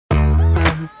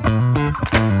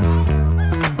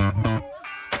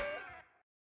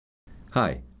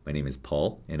Hi, my name is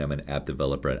Paul, and I'm an app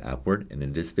developer at Appward, and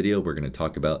in this video we're going to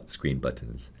talk about screen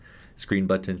buttons. Screen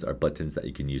buttons are buttons that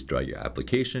you can use throughout your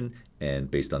application,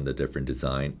 and based on the different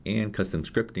design and custom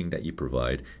scripting that you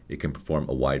provide, it can perform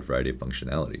a wide variety of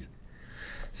functionalities.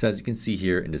 So as you can see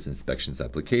here in this inspections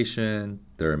application,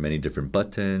 there are many different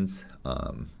buttons.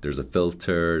 There's a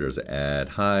filter, there's an add,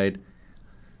 hide,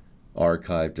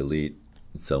 archive, delete,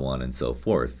 and so on and so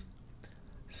forth.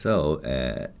 So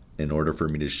in order for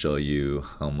me to show you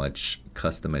how much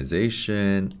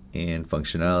customization and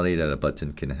functionality that a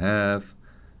button can have,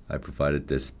 I provided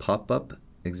this pop-up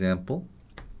example.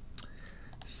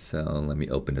 So let me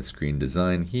open the screen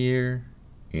design here,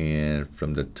 and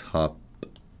from the top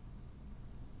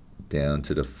down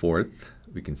to the fourth,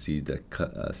 we can see the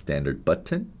standard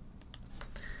button.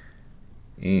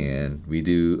 And we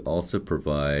do also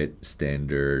provide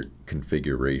standard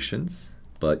configurations,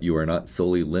 but you are not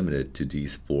solely limited to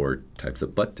these 4 types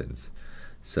of buttons.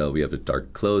 So we have a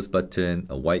dark close button,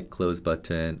 a white close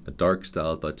button, a dark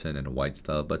style button, and a white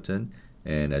style button.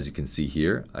 And as you can see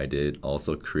here, I did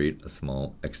also create a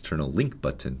small external link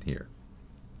button here.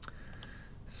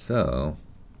 So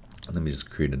let me just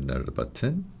create another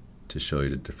button to show you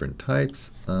the different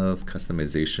types of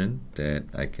customization that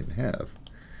I can have.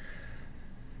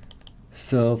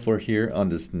 So for here on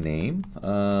this name,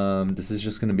 this is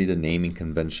just going to be the naming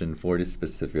convention for this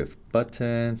specific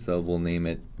button. So we'll name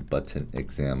it button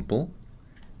example.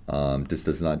 This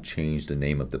does not change the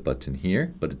name of the button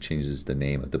here, but it changes the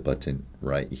name of the button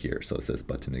right here. So it says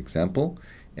button example.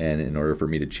 And in order for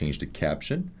me to change the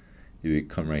caption, you would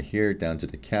come right here down to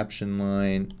the caption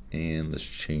line, and let's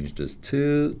change this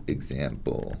to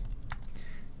example.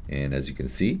 And as you can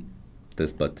see,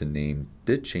 this button name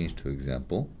did change to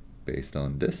example based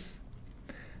on this.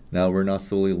 Now we're not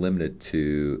solely limited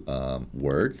to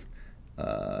words.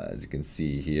 As you can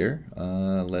see here,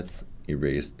 let's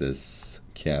erase this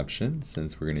caption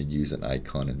since we're going to use an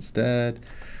icon instead.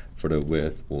 For the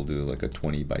width, we'll do like a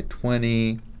 20 by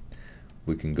 20.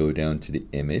 We can go down to the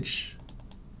image,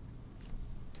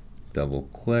 double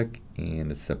click,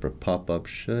 and a separate pop-up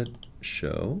should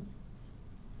show.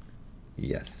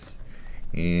 Yes.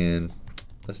 And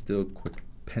let's do a quick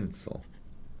pencil.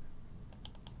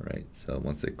 Right, so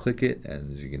once I click it,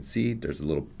 and as you can see, there's a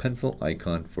little pencil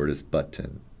icon for this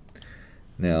button.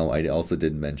 Now, I also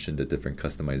did mention the different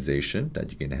customization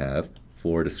that you can have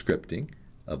for the scripting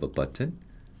of a button.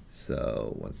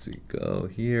 So once we go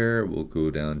here, we'll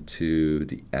go down to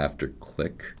the after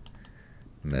click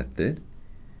method,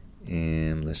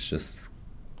 and let's just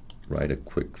write a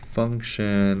quick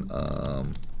function.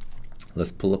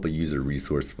 Let's pull up a user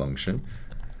resource function.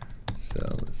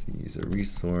 So let's use a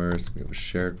resource. We have a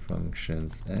shared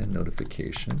functions and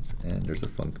notifications, and there's a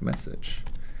func message.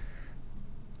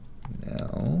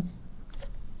 Now,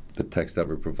 the text that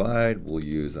we provide, we'll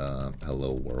use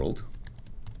hello world.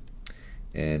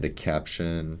 And a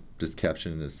caption, this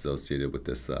caption is associated with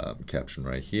this caption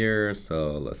right here.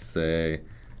 So let's say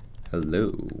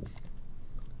hello.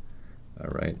 All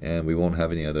right, and we won't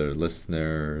have any other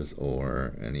listeners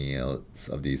or any else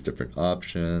of these different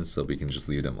options, so we can just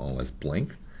leave them all as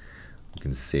blank. We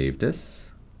can save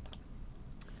this,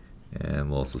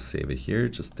 and we'll also save it here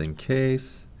just in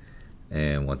case.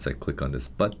 And once I click on this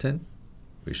button,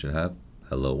 we should have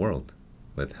hello world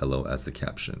with hello as the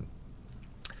caption.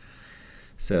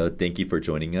 So thank you for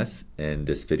joining us in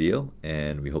this video,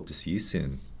 and we hope to see you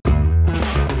soon.